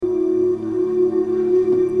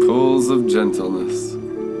of gentleness.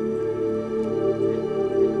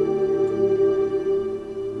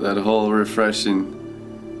 That whole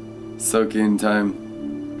refreshing, soaking time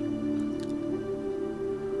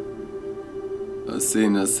of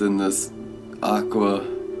seeing us in this aqua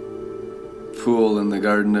pool in the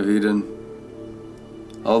Garden of Eden.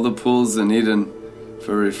 All the pools in Eden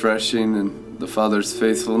for refreshing and the Father's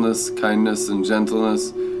faithfulness, kindness, and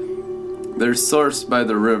gentleness, they're sourced by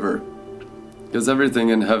the river. Because everything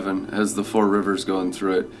in heaven has the four rivers going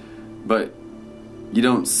through it. But you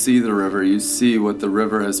don't see the river, you see what the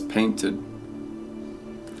river has painted.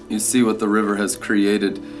 You see what the river has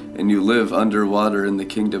created, and you live underwater in the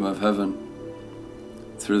kingdom of heaven.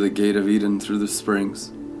 Through the gate of Eden, through the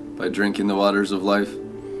springs, by drinking the waters of life.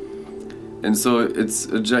 And so it's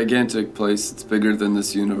a gigantic place. It's bigger than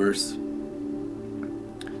this universe.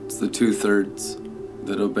 It's the 2/3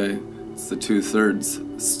 that obey. It's the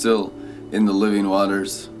 2/3 still in the living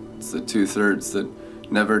waters. It's the 2/3 that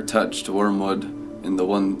never touched wormwood in the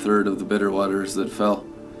 1/3 of the bitter waters that fell.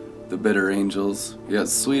 The bitter angels. You got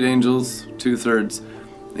sweet angels, 2/3.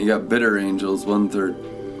 And you got bitter angels, 1/3.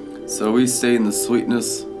 So we stay in the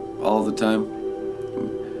sweetness all the time.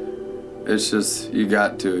 It's just, you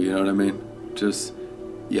got to, you know what I mean? Just,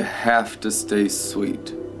 you have to stay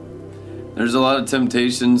sweet. There's a lot of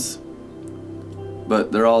temptations,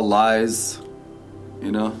 but they're all lies,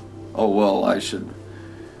 you know? Oh, well, I should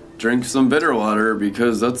drink some bitter water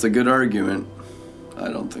because that's a good argument. I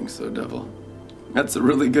don't think so, devil. That's a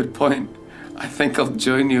really good point. I think I'll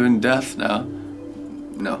join you in death now.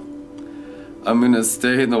 No. I'm going to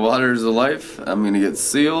stay in the waters of life. I'm going to get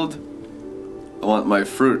sealed. I want my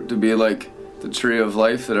fruit to be like the tree of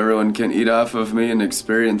life, that everyone can eat off of me and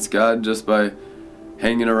experience God just by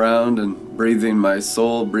hanging around and breathing my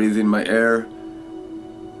soul, breathing my air.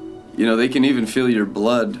 You know, they can even feel your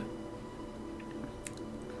blood.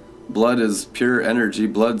 Blood is pure energy.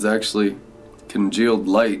 Blood's actually congealed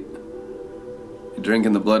light. You're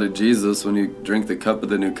drinking the blood of Jesus when you drink the cup of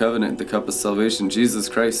the new covenant, the cup of salvation. Jesus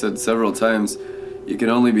Christ said several times, you can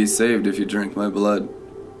only be saved if you drink my blood.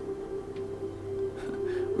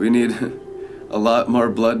 We need a lot more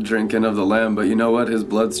blood drinking of the Lamb, but you know what? His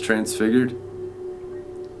blood's transfigured.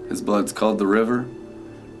 His blood's called the river.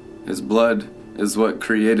 His blood is what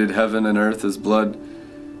created heaven and earth. His blood,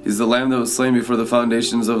 he's the Lamb that was slain before the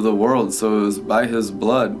foundations of the world, so it was by his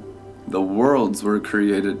blood the worlds were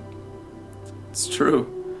created. It's true.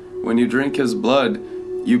 When you drink his blood,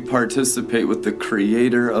 you participate with the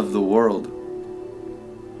creator of the world.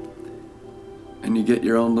 And you get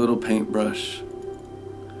your own little paintbrush.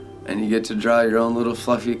 And you get to draw your own little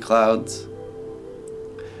fluffy clouds.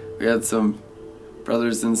 We had some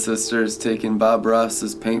brothers and sisters taking Bob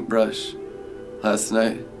Ross's paintbrush last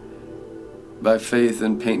night by faith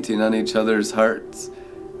and painting on each other's hearts.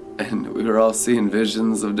 And we were all seeing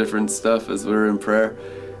visions of different stuff as we were in prayer.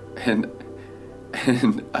 And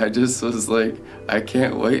I just was like, I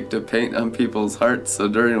can't wait to paint on people's hearts. So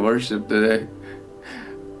during worship today,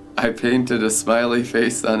 I painted a smiley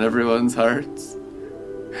face on everyone's hearts.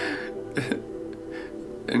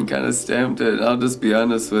 And kind of stamped it. I'll just be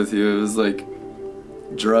honest with you, it was like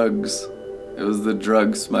drugs. It was the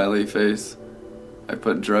drug smiley face. I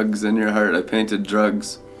put drugs in your heart. I painted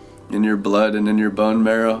drugs in your blood and in your bone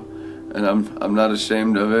marrow, and I'm not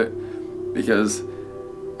ashamed of it, because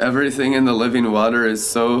everything in the living water is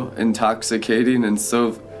so intoxicating and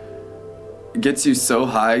so gets you so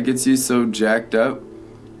high, gets you so jacked up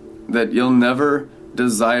that you'll never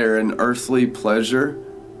desire an earthly pleasure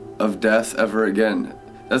of death ever again.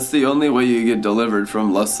 That's the only way you get delivered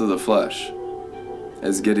from lusts of the flesh,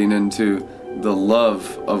 is getting into the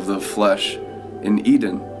love of the flesh in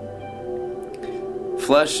Eden.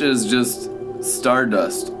 Flesh is just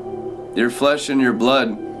stardust. Your flesh and your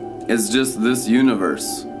blood is just this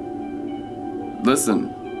universe. Listen,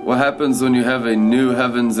 what happens when you have a new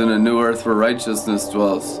heavens and a new earth where righteousness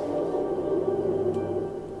dwells?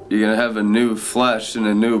 You're going to have a new flesh and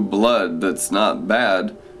a new blood that's not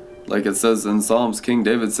bad. Like it says in Psalms, King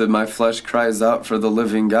David said, my flesh cries out for the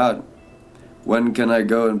living God. When can I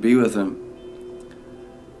go and be with him?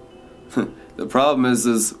 The problem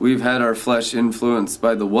is we've had our flesh influenced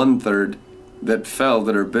by the 1/3 that fell,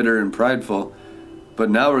 that are bitter and prideful.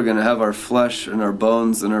 But now we're going to have our flesh and our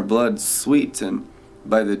bones and our blood sweetened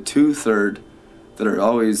by the 2/3 that are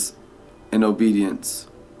always in obedience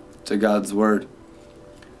to God's word.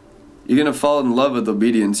 You're going to fall in love with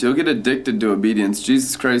obedience. You'll get addicted to obedience.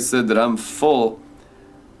 Jesus Christ said that I'm full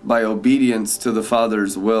by obedience to the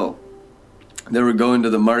Father's will. They were going to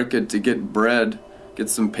the market to get bread, get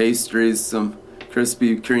some pastries, some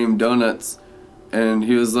Krispy Kreme donuts. And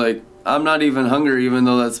he was like, I'm not even hungry, even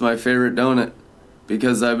though that's my favorite donut,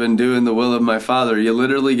 because I've been doing the will of my Father. You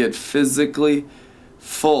literally get physically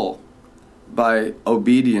full by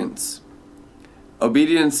obedience.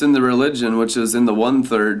 Obedience in the religion, which is in the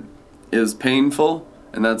 1/3, is painful,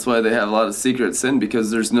 and that's why they have a lot of secret sin,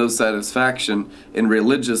 because there's no satisfaction in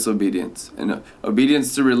religious obedience. And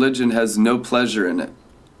obedience to religion has no pleasure in it.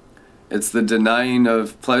 It's the denying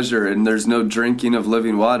of pleasure, and there's no drinking of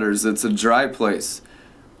living waters. It's a dry place.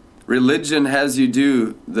 Religion has you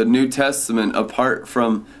do the New Testament apart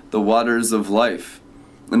from the waters of life.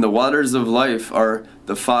 And the waters of life are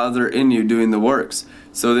the Father in you doing the works.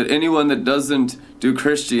 So that anyone that doesn't do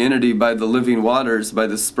Christianity by the living waters, by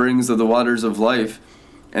the springs of the waters of life,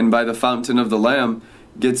 and by the fountain of the Lamb,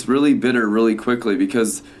 gets really bitter really quickly,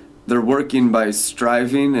 because they're working by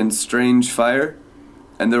striving and strange fire,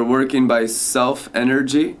 and they're working by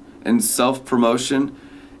self-energy and self-promotion.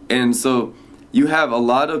 And so you have a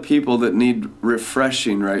lot of people that need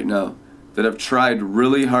refreshing right now, that have tried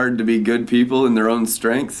really hard to be good people in their own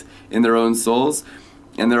strength, in their own souls,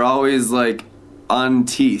 and they're always like on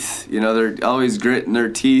teeth. They're always gritting their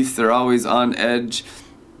teeth, they're always on edge,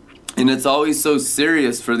 and it's always so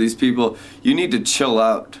serious for these people. You need to chill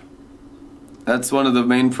out. That's one of the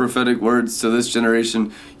main prophetic words to this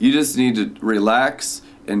generation. You just need to relax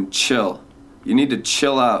and chill. You need to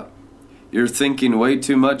chill out. You're thinking way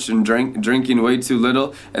too much and drinking way too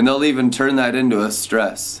little, and they'll even turn that into a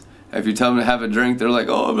stress. If you tell them to have a drink, they're like,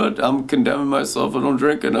 "Oh, I'm condemning myself. I don't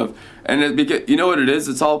drink enough." And you know what it is?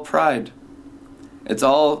 It's all pride. It's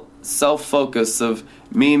all self-focus of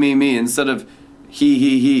me, instead of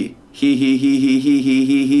he.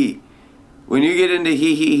 When you get into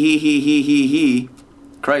he,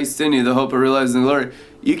 Christ in you, the hope of realizing the glory,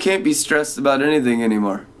 you can't be stressed about anything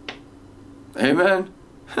anymore. Amen?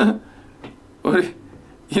 When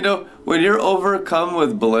you're overcome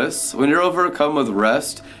with bliss, when you're overcome with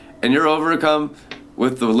rest, and you're overcome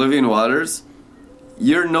with the living waters,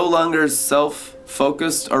 you're no longer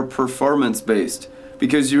self-focused or performance-based,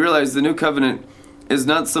 because you realize the new covenant is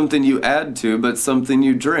not something you add to, but something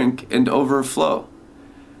you drink and overflow.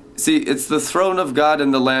 See, it's the throne of God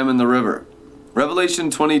and the Lamb in the river.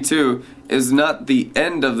 Revelation 22 is not the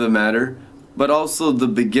end of the matter, but also the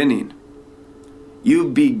beginning. You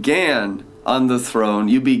began on the throne,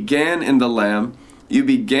 you began in the Lamb, you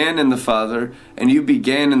began in the Father, and you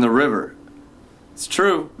began in the river. It's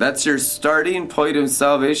true. That's your starting point of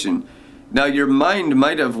salvation. Now, your mind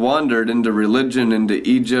might have wandered into religion, into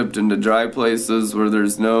Egypt, into dry places where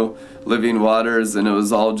there's no living waters, and it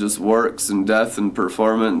was all just works and death and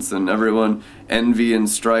performance, and everyone envy and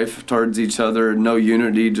strife towards each other, no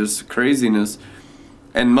unity, just craziness.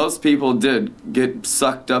 And most people did get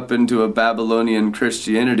sucked up into a Babylonian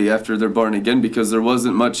Christianity after they're born again, because there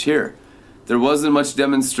wasn't much here. There wasn't much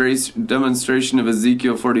demonstration of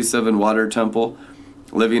Ezekiel 47 water temple,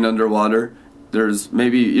 living underwater. There's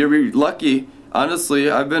maybe, you're lucky. Honestly,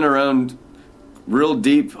 I've been around real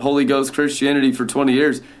deep Holy Ghost Christianity for 20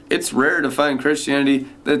 years. It's rare to find Christianity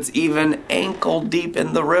that's even ankle deep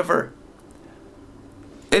in the river.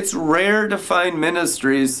 It's rare to find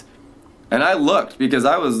ministries, and I looked because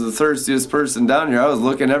I was the thirstiest person down here. I was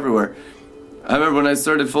looking everywhere. I remember when I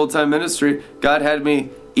started full-time ministry, God had me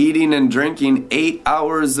eating and drinking 8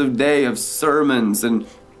 hours a day of sermons and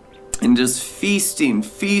just feasting.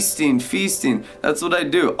 That's what I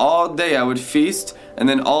do. All day I would feast, and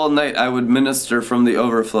then all night I would minister from the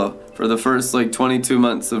overflow for the first 22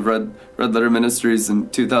 months of Red Letter Ministries in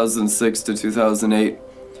 2006 to 2008.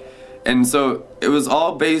 And so it was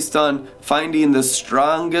all based on finding the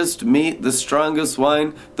strongest meat, the strongest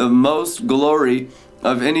wine, the most glory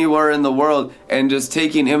of anywhere in the world, and just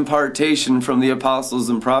taking impartation from the apostles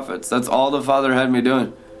and prophets. That's all the Father had me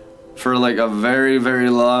doing for a very, very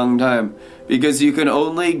long time. Because you can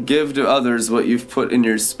only give to others what you've put in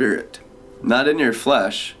your spirit. Not in your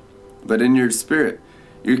flesh, but in your spirit.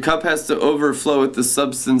 Your cup has to overflow with the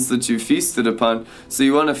substance that you feasted upon. So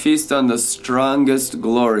you want to feast on the strongest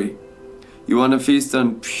glory. You want to feast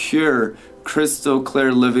on pure, crystal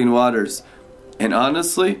clear living waters. And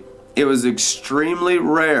honestly, it was extremely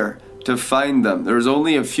rare to find them. There was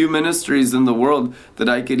only a few ministries in the world that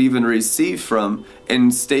I could even receive from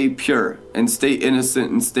and stay pure and stay innocent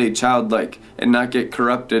and stay childlike and not get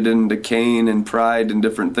corrupted into Cain and pride and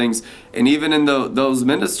different things. And even in those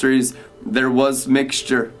ministries, there was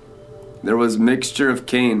mixture. There was mixture of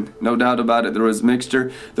Cain, no doubt about it. There was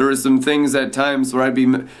mixture. There were some things at times where I'd be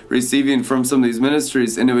receiving from some of these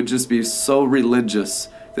ministries, and it would just be so religious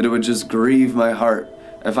that it would just grieve my heart.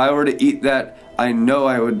 If I were to eat that, I know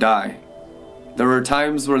I would die. There were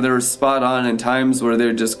times where they were spot on and times where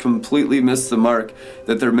they just completely missed the mark,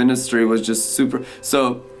 that their ministry was just super.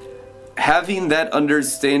 So having that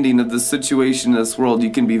understanding of the situation in this world,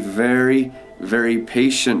 you can be very, very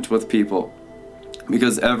patient with people,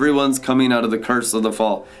 because everyone's coming out of the curse of the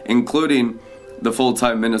fall, including the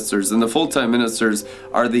full-time ministers. And the full-time ministers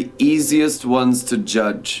are the easiest ones to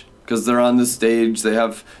judge because they're on the stage, they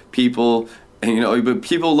have people, and, but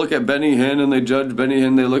people look at Benny Hinn and they judge Benny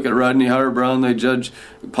Hinn, they look at Rodney Howard-Browne, they judge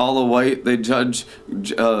Paula White, they judge,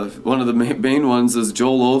 one of the main ones is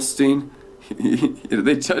Joel Osteen.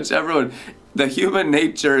 They judge everyone. The human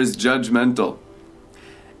nature is judgmental.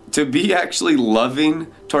 To be actually loving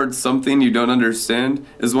towards something you don't understand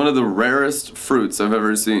is one of the rarest fruits I've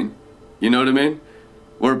ever seen. You know what I mean?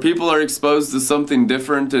 Where people are exposed to something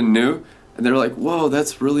different and new, and they're like, whoa,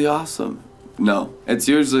 that's really awesome. No, it's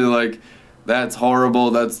usually like, that's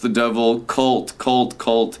horrible, that's the devil, cult,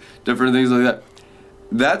 different things like that.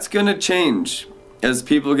 That's going to change as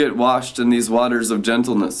people get washed in these waters of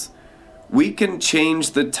gentleness. We can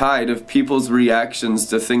change the tide of people's reactions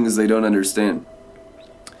to things they don't understand.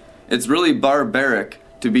 It's really barbaric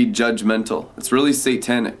to be judgmental. It's really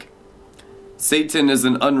satanic. Satan is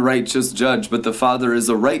an unrighteous judge, but the Father is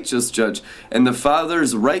a righteous judge. And the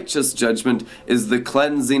Father's righteous judgment is the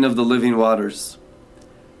cleansing of the living waters.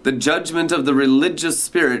 The judgment of the religious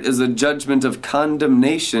spirit is a judgment of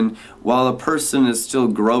condemnation while a person is still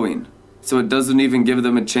growing. So it doesn't even give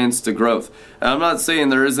them a chance to growth. And I'm not saying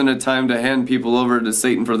there isn't a time to hand people over to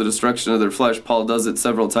Satan for the destruction of their flesh. Paul does it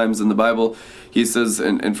several times in the Bible. He says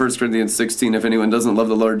in 1 Corinthians 16, if anyone doesn't love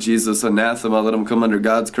the Lord Jesus, anathema, let him come under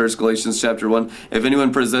God's curse. Galatians chapter 1, if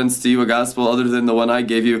anyone presents to you a gospel other than the one I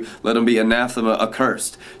gave you, let him be anathema,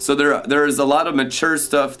 accursed. So there is a lot of mature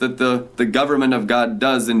stuff that the government of God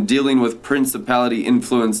does in dealing with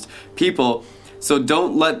principality-influenced people. So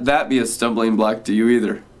don't let that be a stumbling block to you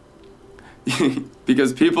either.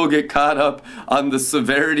 Because people get caught up on the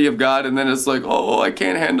severity of God, and then it's like, oh, I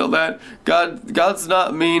can't handle that. God's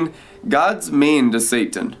not mean. God's mean to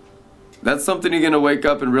Satan. That's something you're going to wake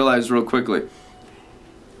up and realize real quickly.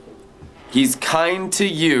 He's kind to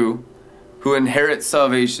you who inherit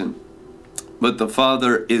salvation, but the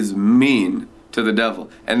Father is mean to the devil.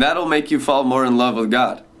 And that'll make you fall more in love with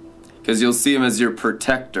God, because you'll see him as your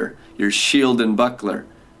protector, your shield and buckler.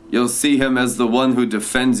 You'll see him as the one who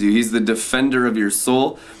defends you. He's the defender of your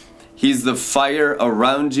soul. He's the fire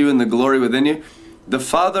around you and the glory within you. The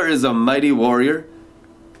Father is a mighty warrior,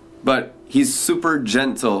 but he's super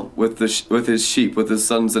gentle with his sheep, with his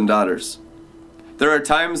sons and daughters. There are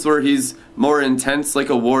times where he's more intense, like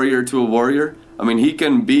a warrior to a warrior. I mean, he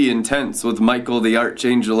can be intense with Michael, the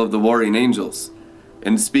archangel of the warring angels,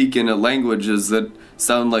 and speak in languages that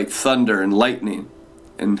sound like thunder and lightning.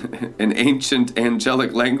 And ancient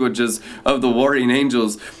angelic languages of the warring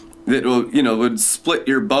angels that would split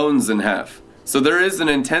your bones in half. So there is an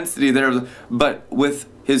intensity there, but with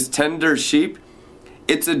his tender sheep,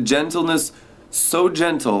 it's a gentleness so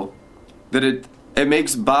gentle that it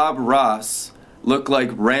makes Bob Ross look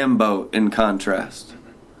like Rambo in contrast.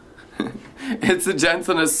 It's a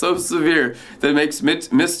gentleness so severe that it makes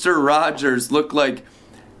Mr. Rogers look like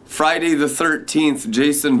Friday the 13th,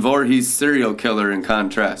 Jason Voorhees serial killer in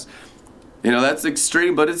contrast. That's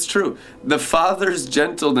extreme, but it's true. The Father's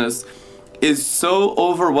gentleness is so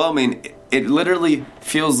overwhelming, it literally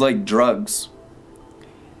feels like drugs.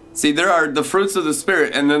 See, there are the fruits of the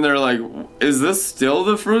Spirit, and then they're like, is this still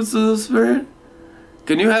the fruits of the Spirit?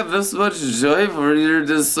 Can you have this much joy where you're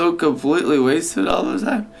just so completely wasted all the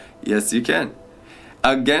time? Yes, you can.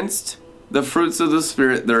 Against the fruits of the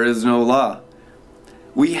Spirit, there is no law.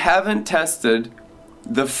 We haven't tested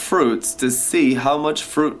the fruits to see how much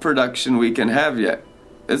fruit production we can have yet.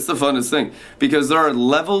 It's the funnest thing, because there are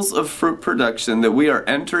levels of fruit production that we are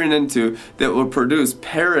entering into that will produce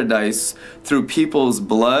paradise through people's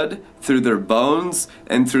blood, through their bones,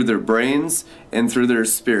 and through their brains, and through their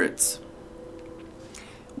spirits.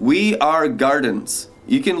 We are gardens.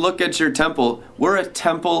 You can look at your temple. We're a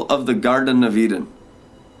temple of the Garden of Eden.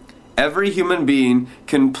 Every human being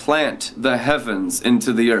can plant the heavens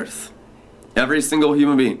into the earth. Every single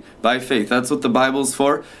human being, by faith. That's what the Bible's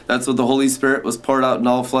for. That's what the Holy Spirit was poured out in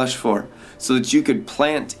all flesh for. So that you could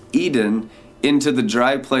plant Eden into the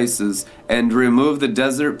dry places and remove the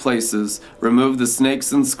desert places, remove the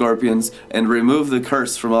snakes and scorpions, and remove the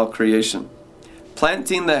curse from all creation.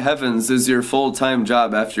 Planting the heavens is your full-time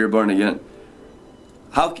job after you're born again.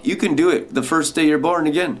 You can do it the first day you're born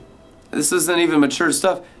again. This isn't even mature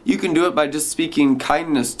stuff. You can do it by just speaking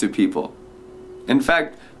kindness to people. In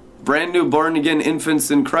fact, brand new born again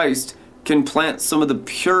infants in Christ can plant some of the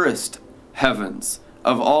purest heavens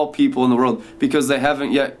of all people in the world, because they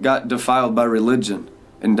haven't yet got defiled by religion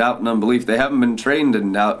and doubt and unbelief. They haven't been trained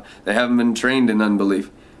in doubt. They haven't been trained in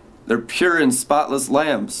unbelief. They're pure and spotless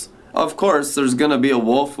lambs. Of course, there's going to be a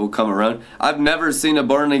wolf who will come around. I've never seen a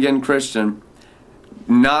born-again Christian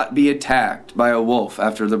not be attacked by a wolf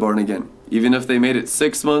after they're born again. Even if they made it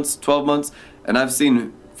 6 months, 12 months, and I've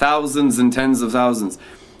seen thousands and tens of thousands.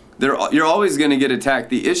 You're always going to get attacked.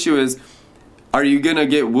 The issue is, are you going to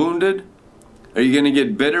get wounded? Are you going to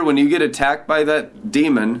get bitter when you get attacked by that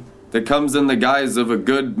demon that comes in the guise of a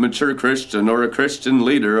good, mature Christian or a Christian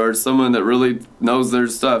leader or someone that really knows their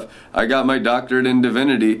stuff? I got my doctorate in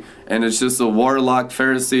divinity, and it's just a warlock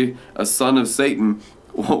Pharisee, a son of Satan,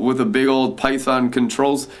 with a big old python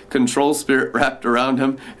control spirit wrapped around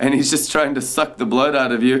him, and he's just trying to suck the blood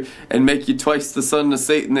out of you and make you twice the son of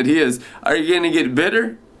Satan that he is. Are you going to get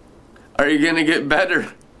bitter? Are you going to get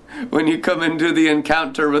better when you come into the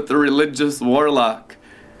encounter with the religious warlock?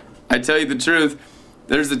 I tell you the truth,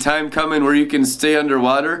 there's a time coming where you can stay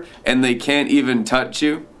underwater and they can't even touch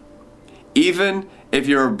you. Even if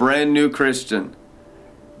you're a brand new Christian.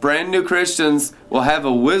 Brand new Christians will have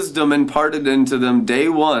a wisdom imparted into them day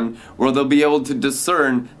one where they'll be able to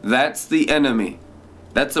discern that's the enemy.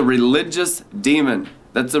 That's a religious demon.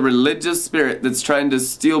 That's a religious spirit that's trying to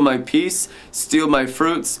steal my peace, steal my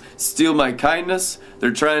fruits, steal my kindness.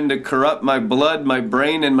 They're trying to corrupt my blood, my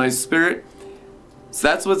brain, and my spirit. So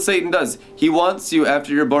that's what Satan does. He wants you,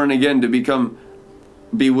 after you're born again, to become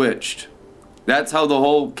bewitched. That's how the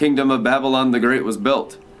whole kingdom of Babylon the Great was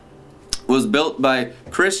built. It was built by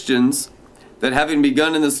Christians that, having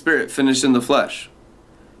begun in the spirit, finish in the flesh.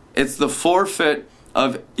 It's the forfeit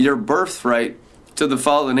of your birthright to the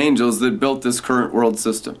fallen angels that built this current world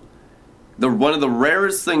system. One of the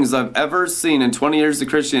rarest things I've ever seen in 20 years of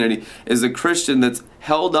Christianity is a Christian that's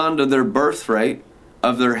held on to their birthright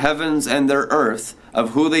of their heavens and their earth,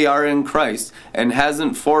 of who they are in Christ, and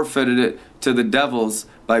hasn't forfeited it to the devils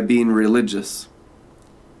by being religious.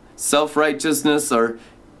 Self-righteousness or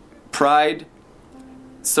pride,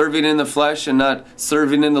 serving in the flesh and not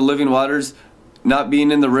serving in the living waters, not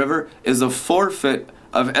being in the river, is a forfeit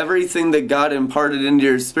of everything that God imparted into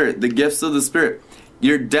your spirit, the gifts of the Spirit.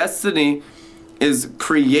 Your destiny is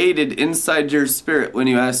created inside your spirit when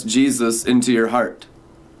you ask Jesus into your heart.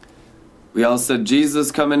 We all said,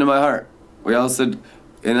 Jesus, come into my heart. We all said,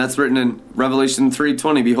 and that's written in Revelation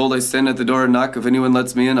 3:20, behold, I stand at the door and knock. If anyone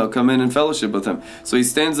lets me in, I'll come in and fellowship with him. So he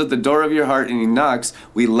stands at the door of your heart and he knocks.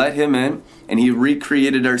 We let him in, and he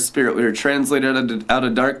recreated our spirit. We were translated out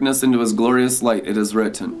of darkness into his glorious light, it is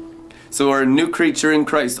written. So we're a new creature in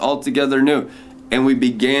Christ, altogether new. And we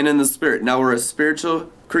began in the Spirit. Now we're a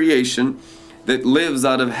spiritual creation that lives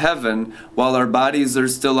out of heaven while our bodies are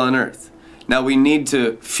still on earth. Now we need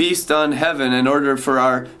to feast on heaven in order for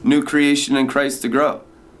our new creation in Christ to grow.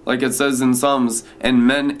 Like it says in Psalms, and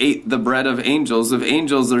men ate the bread of angels. If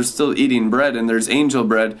angels are still eating bread and there's angel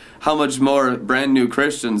bread, how much more brand new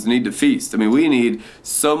Christians need to feast? I mean, we need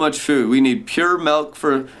so much food. We need pure milk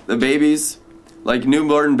for the babies, like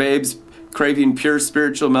newborn babes craving pure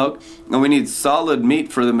spiritual milk, and we need solid meat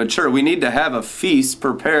for the mature. We need to have a feast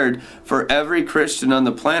prepared for every Christian on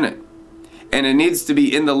the planet, and it needs to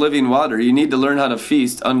be in the living water. You need to learn how to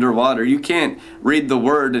feast underwater. You can't read the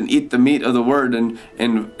Word and eat the meat of the Word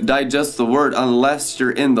and digest the Word unless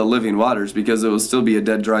you're in the living waters, because it will still be a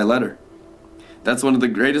dead, dry letter. That's one of the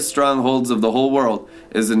greatest strongholds of the whole world,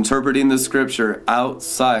 is interpreting the Scripture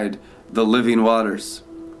outside the living waters.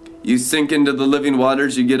 You sink into the living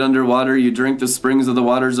waters, you get underwater, you drink the springs of the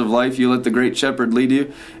waters of life, you let the great shepherd lead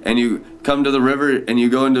you, and you come to the river and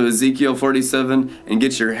you go into Ezekiel 47 and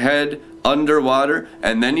get your head underwater,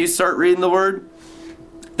 and then you start reading the Word.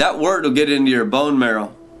 That Word will get into your bone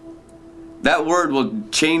marrow. That Word will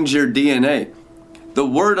change your DNA. The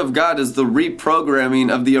Word of God is the reprogramming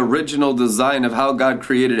of the original design of how God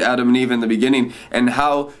created Adam and Eve in the beginning, and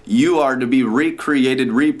how you are to be recreated,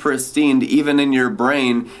 repristined, even in your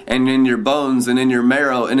brain and in your bones and in your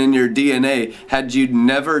marrow and in your DNA, had you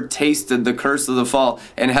never tasted the curse of the fall,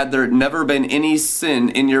 and had there never been any sin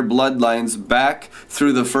in your bloodlines back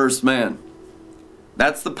through the first man.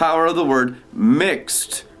 That's the power of the Word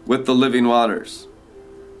mixed with the living waters.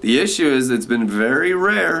 The issue is, it's been very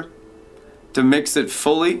rare to mix it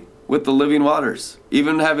fully with the living waters.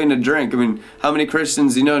 Even having a drink. I mean, how many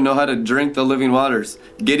Christians know how to drink the living waters?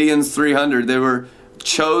 Gideon's 300. They were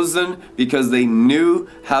chosen because they knew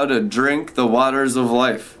how to drink the waters of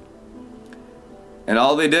life. And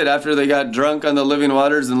all they did after they got drunk on the living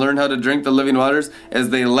waters and learned how to drink the living waters is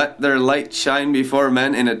they let their light shine before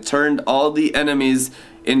men, and it turned all the enemies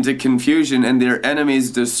into confusion, and their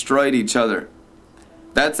enemies destroyed each other.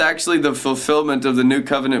 That's actually the fulfillment of the new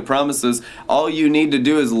covenant promises. All you need to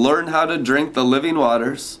do is learn how to drink the living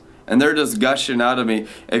waters, and they're just gushing out of me.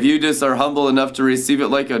 If you just are humble enough to receive it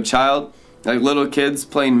like a child, like little kids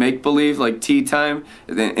playing make-believe, like tea time,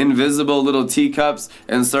 the invisible little teacups,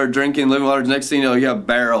 and start drinking living waters, next thing you know, you have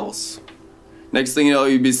barrels. Next thing you know,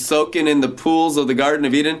 you'd be soaking in the pools of the Garden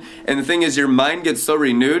of Eden. And the thing is, your mind gets so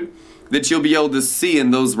renewed that you'll be able to see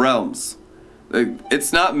in those realms.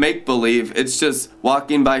 It's not make-believe. It's just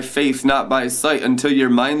walking by faith, not by sight, until your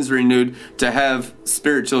mind's renewed to have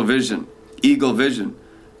spiritual vision, eagle vision.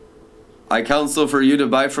 I counsel for you to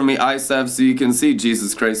buy from me eye salve so you can see,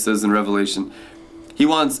 Jesus Christ says in Revelation. He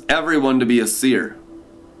wants everyone to be a seer.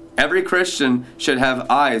 Every Christian should have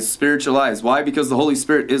eyes, spiritual eyes. Why? Because the Holy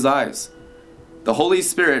Spirit is eyes. The Holy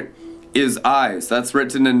Spirit is eyes. That's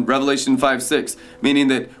written in Revelation 5:6, meaning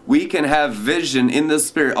that we can have vision in the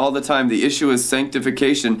Spirit all the time. The issue is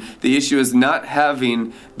sanctification. The issue is not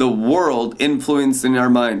having the world influencing our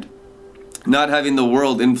mind, not having the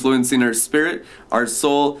world influencing our spirit, our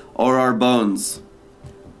soul, or our bones.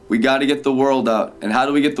 We got to get the world out. And how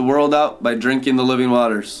do we get the world out? By drinking the living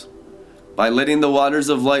waters. By letting the waters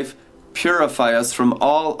of life purify us from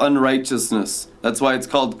all unrighteousness. That's why it's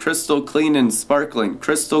called crystal clean and sparkling.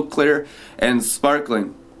 Crystal clear and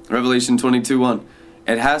sparkling. Revelation 22:1.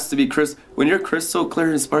 It has to be when you're crystal clear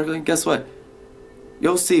and sparkling, guess what?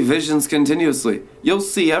 You'll see visions continuously. You'll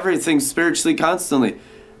see everything spiritually constantly.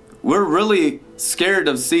 We're really scared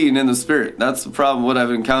of seeing in the Spirit. That's the problem. What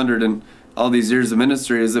I've encountered in all these years of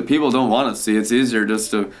ministry is that people don't want to see. It's easier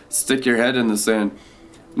just to stick your head in the sand.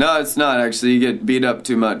 No, it's not actually. You get beat up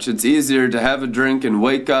too much. It's easier to have a drink and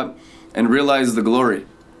wake up and realize the glory.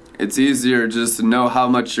 It's easier just to know how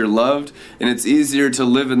much you're loved, and it's easier to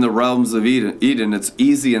live in the realms of Eden. It's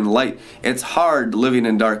easy and light. It's hard living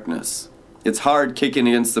in darkness. It's hard kicking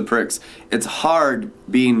against the pricks. It's hard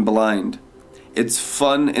being blind. It's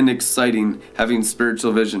fun and exciting having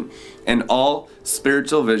spiritual vision. And all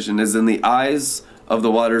spiritual vision is in the eyes of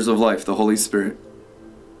the waters of life, the Holy Spirit.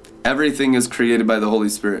 Everything is created by the Holy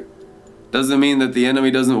Spirit. Doesn't mean that the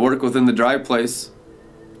enemy doesn't work within the dry place.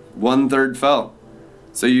 1/3 fell.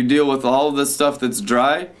 So you deal with all the stuff that's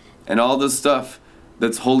dry and all the stuff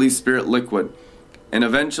that's Holy Spirit liquid. And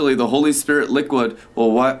eventually the Holy Spirit liquid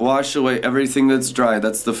will wash away everything that's dry.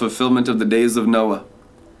 That's the fulfillment of the days of Noah.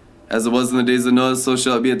 As it was in the days of Noah, so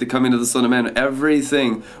shall it be at the coming of the Son of Man.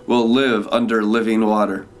 Everything will live under living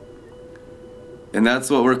water. And that's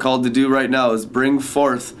what we're called to do right now, is bring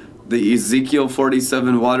forth the Ezekiel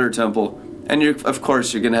 47 water temple. And of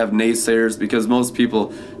course you're going to have naysayers, because most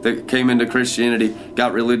people that came into Christianity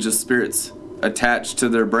got religious spirits attached to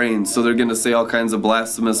their brains. So they're going to say all kinds of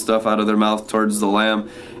blasphemous stuff out of their mouth towards the Lamb.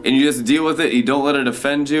 And you just deal with it. You don't let it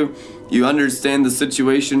offend you. You understand the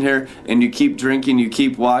situation here, and you keep drinking, you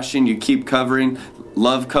keep washing, you keep covering.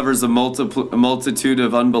 Love covers a multitude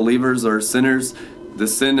of unbelievers or sinners. The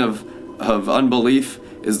sin of unbelief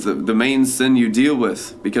is the main sin you deal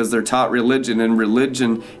with, because they're taught religion, and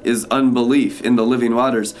religion is unbelief in the living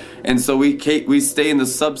waters. And so we stay in the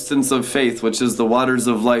substance of faith, which is the waters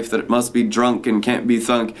of life that must be drunk and can't be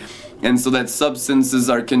thunk. And so that substance is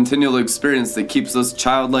our continual experience that keeps us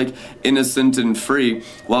childlike, innocent, and free,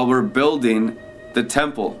 while we're building the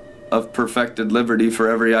temple of perfected liberty for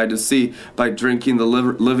every eye to see by drinking the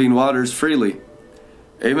living waters freely.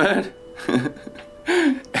 Amen?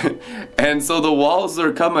 And so the walls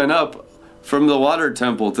are coming up from the water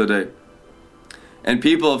temple today. And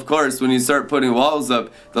people, of course, when you start putting walls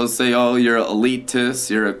up, they'll say, oh, you're elitist,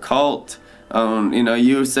 you're a cult.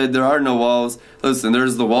 You said there are no walls. Listen,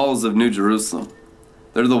 there's the walls of New Jerusalem.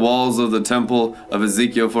 They're the walls of the temple of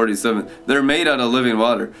Ezekiel 47. They're made out of living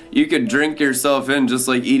water. You could drink yourself in just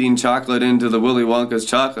like eating chocolate into the Willy Wonka's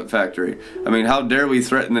chocolate factory. I mean, how dare we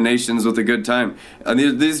threaten the nations with a good time? And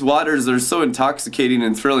these waters are so intoxicating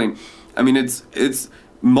and thrilling. I mean, it's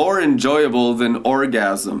more enjoyable than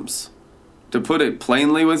orgasms. To put it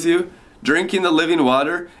plainly with you, drinking the living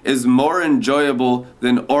water is more enjoyable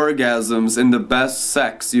than orgasms and the best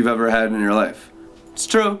sex you've ever had in your life. It's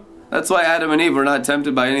true. That's why Adam and Eve were not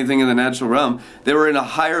tempted by anything in the natural realm. They were in a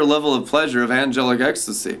higher level of pleasure, of angelic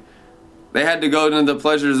ecstasy. They had to go into the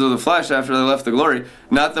pleasures of the flesh after they left the glory.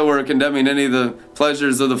 Not that we're condemning any of the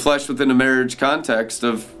pleasures of the flesh within a marriage context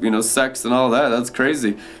of, sex and all that. That's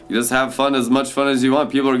crazy. You just have fun, as much fun as you want.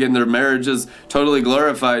 People are getting their marriages totally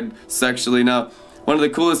glorified sexually now. One of the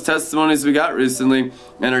coolest testimonies we got recently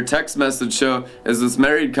in our text message show is this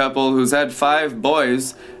married couple who's had 5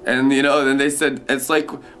 boys. And, then they said, it's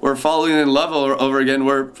like we're falling in love over again.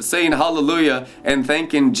 We're saying hallelujah and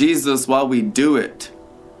thanking Jesus while we do it.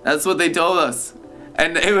 That's what they told us.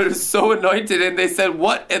 And it was so anointed, and they said,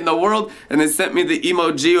 what in the world? And they sent me the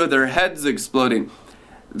emoji with their heads exploding.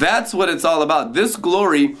 That's what it's all about. This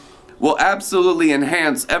glory will absolutely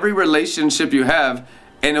enhance every relationship you have,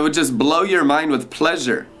 and it would just blow your mind with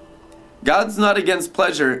pleasure. God's not against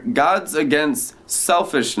pleasure. God's against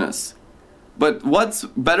selfishness. But what's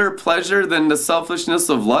better pleasure than the selfishness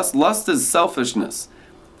of lust? Lust is selfishness.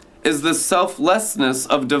 Is the selflessness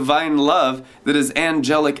of divine love that is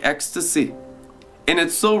angelic ecstasy. And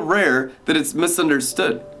it's so rare that it's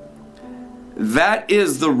misunderstood. That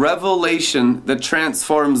is the revelation that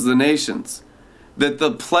transforms the nations. That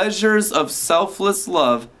the pleasures of selfless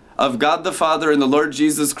love of God the Father and the Lord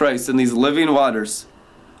Jesus Christ in these living waters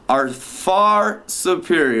are far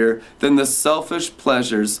superior than the selfish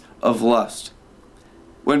pleasures of lust.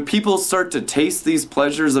 When people start to taste these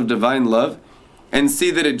pleasures of divine love and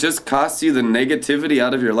see that it just costs you the negativity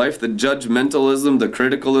out of your life, the judgmentalism, the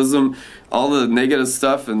criticalism, all the negative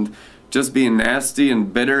stuff, and just being nasty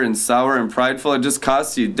and bitter and sour and prideful, it just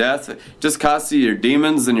costs you death. It just costs you your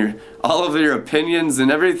demons and all of your opinions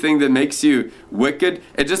and everything that makes you wicked.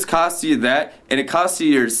 It just costs you that, and it costs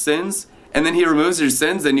you your sins. And then he removes your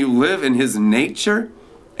sins, and you live in his nature,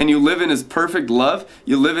 and you live in his perfect love.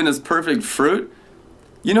 You live in his perfect fruit.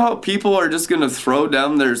 You know how people are just going to throw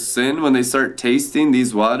down their sin when they start tasting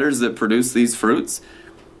these waters that produce these fruits?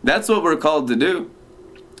 That's what we're called to do.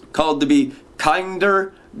 Called to be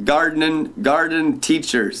kinder garden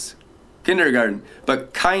teachers. Kindergarten.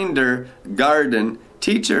 But kinder garden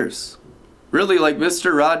teachers. Really like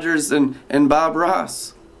Mr. Rogers and Bob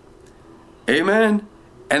Ross. Amen.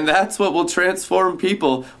 And that's what will transform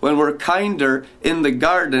people when we're kinder in the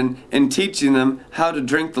garden and teaching them how to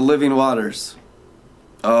drink the living waters.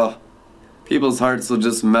 Oh, people's hearts will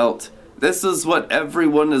just melt. This is what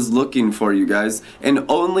everyone is looking for, you guys. And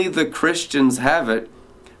only the Christians have it.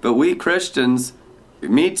 But we Christians,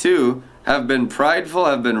 me too, have been prideful,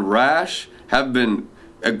 have been rash, have been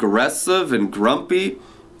aggressive and grumpy.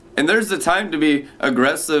 And there's a time to be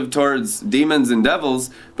aggressive towards demons and devils,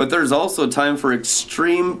 but there's also time for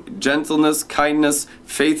extreme gentleness, kindness,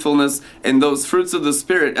 faithfulness, and those fruits of the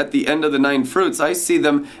Spirit at the end of the 9 fruits. I see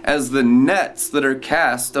them as the nets that are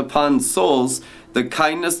cast upon souls, the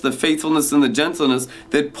kindness, the faithfulness, and the gentleness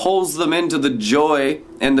that pulls them into the joy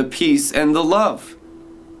and the peace and the love.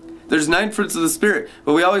 There's 9 fruits of the Spirit,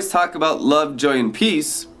 but we always talk about love, joy, and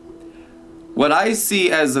peace. What I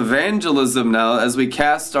see as evangelism now, as we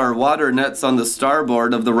cast our water nets on the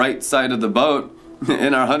starboard of the right side of the boat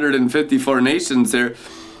in our 154 nations here,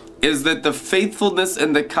 is that the faithfulness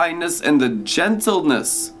and the kindness and the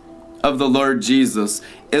gentleness of the Lord Jesus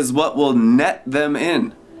is what will net them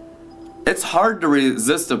in. It's hard to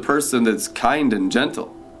resist a person that's kind and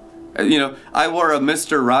gentle. You know, I wore a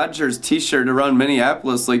Mr. Rogers t-shirt around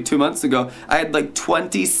Minneapolis like 2 months ago. I had like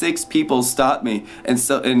 26 people stop me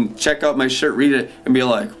and check out my shirt, read it, and be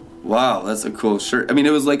like, wow, that's a cool shirt. I mean,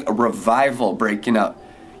 it was like a revival breaking out.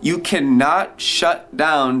 You cannot shut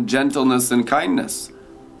down gentleness and kindness.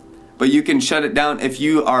 But you can shut it down if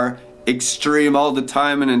you are extreme all the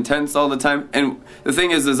time and intense all the time. And the thing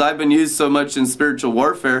is I've been used so much in spiritual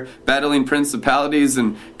warfare, battling principalities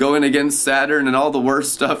and going against Saturn and all the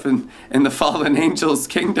worst stuff in the fallen angels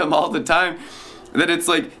kingdom all the time, that it's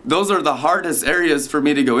like those are the hardest areas for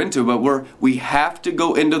me to go into. But we have to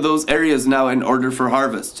go into those areas now in order for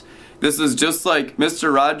harvest. This is just like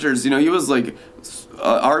Mr. Rogers. You know, he was like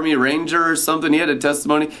Army Ranger or something. He had a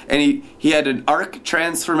testimony, and he had an arc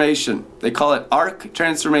transformation. They call it arc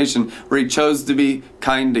transformation, where he chose to be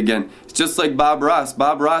kind again. It's just like Bob Ross.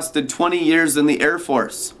 Bob Ross did 20 years in the Air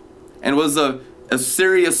Force and was a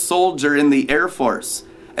serious soldier in the Air Force.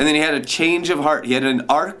 And then he had a change of heart. He had an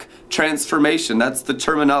arc transformation. That's the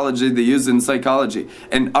terminology they use in psychology.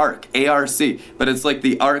 An ark, A-R-C. But it's like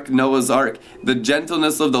the ark, Noah's ark. The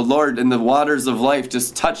gentleness of the Lord in the waters of life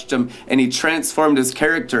just touched him, and he transformed his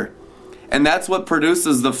character. And that's what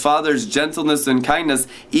produces the Father's gentleness and kindness,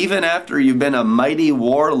 even after you've been a mighty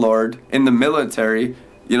warlord in the military,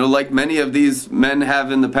 you know, like many of these men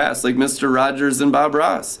have in the past, like Mr. Rogers and Bob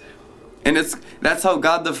Ross. And that's how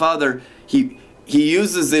God the Father, He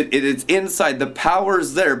uses it, it's inside. The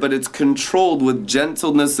power's there, but it's controlled with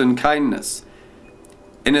gentleness and kindness.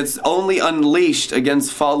 And it's only unleashed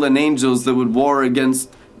against fallen angels that would war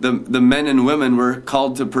against the men and women we're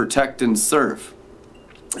called to protect and serve.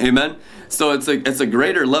 Amen? So it's a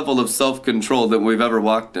greater level of self-control than we've ever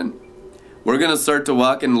walked in. We're going to start to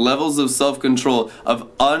walk in levels of self-control, of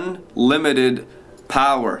unlimited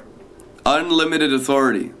power, unlimited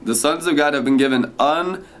authority. The sons of God have been given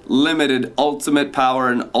unlimited ultimate power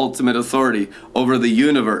and ultimate authority over the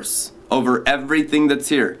universe, over everything that's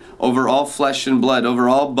here, over all flesh and blood, over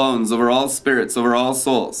all bones, over all spirits, over all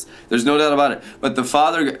souls. There's no doubt about it. But the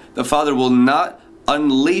Father will not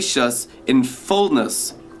unleash us in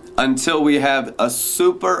fullness until we have a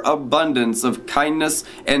superabundance of kindness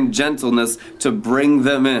and gentleness to bring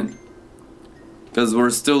them in. Because we're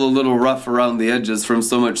still a little rough around the edges from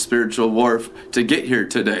so much spiritual warfare to get here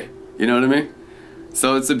today. You know what I mean?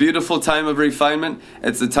 So it's a beautiful time of refinement.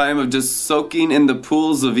 It's a time of just soaking in the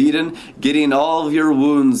pools of Eden, getting all of your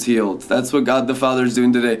wounds healed. That's what God the Father is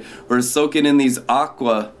doing today. We're soaking in these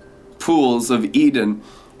aqua pools of Eden.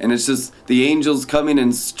 And it's just the angels coming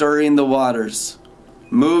and stirring the waters,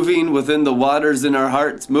 moving within the waters in our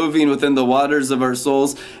hearts, moving within the waters of our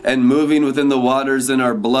souls, and moving within the waters in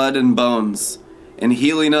our blood and bones, and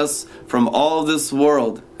healing us from all this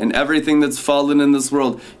world and everything that's fallen in this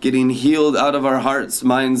world, getting healed out of our hearts,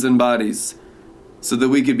 minds, and bodies, so that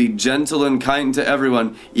we could be gentle and kind to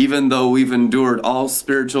everyone, even though we've endured all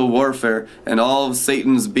spiritual warfare and all of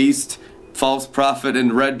Satan's beast, false prophet,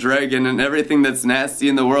 and red dragon, and everything that's nasty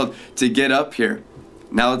in the world to get up here.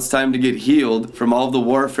 Now it's time to get healed from all the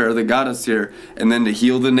warfare that got us here, and then to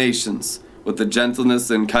heal the nations with the gentleness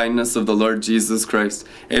and kindness of the Lord Jesus Christ.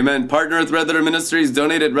 Amen. Partner with Red Letter Ministries.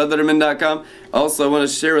 Donate at redlettermin.com. Also, I want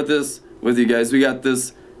to share with you guys. We got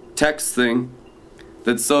this text thing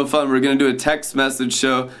that's so fun. We're going to do a text message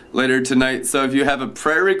show later tonight. So if you have a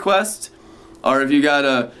prayer request, or if you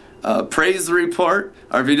got a praise report,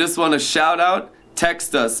 or if you just want to shout out,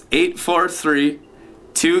 text us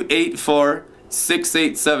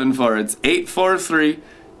 843-284-6874. It's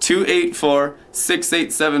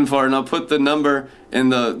 843-284-6874, and I'll put the number in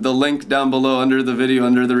the link down below under the video,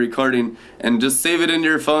 under the recording, and just save it in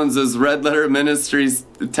your phones as Red Letter Ministries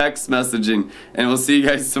text messaging, and we'll see you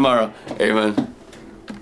guys tomorrow. Amen.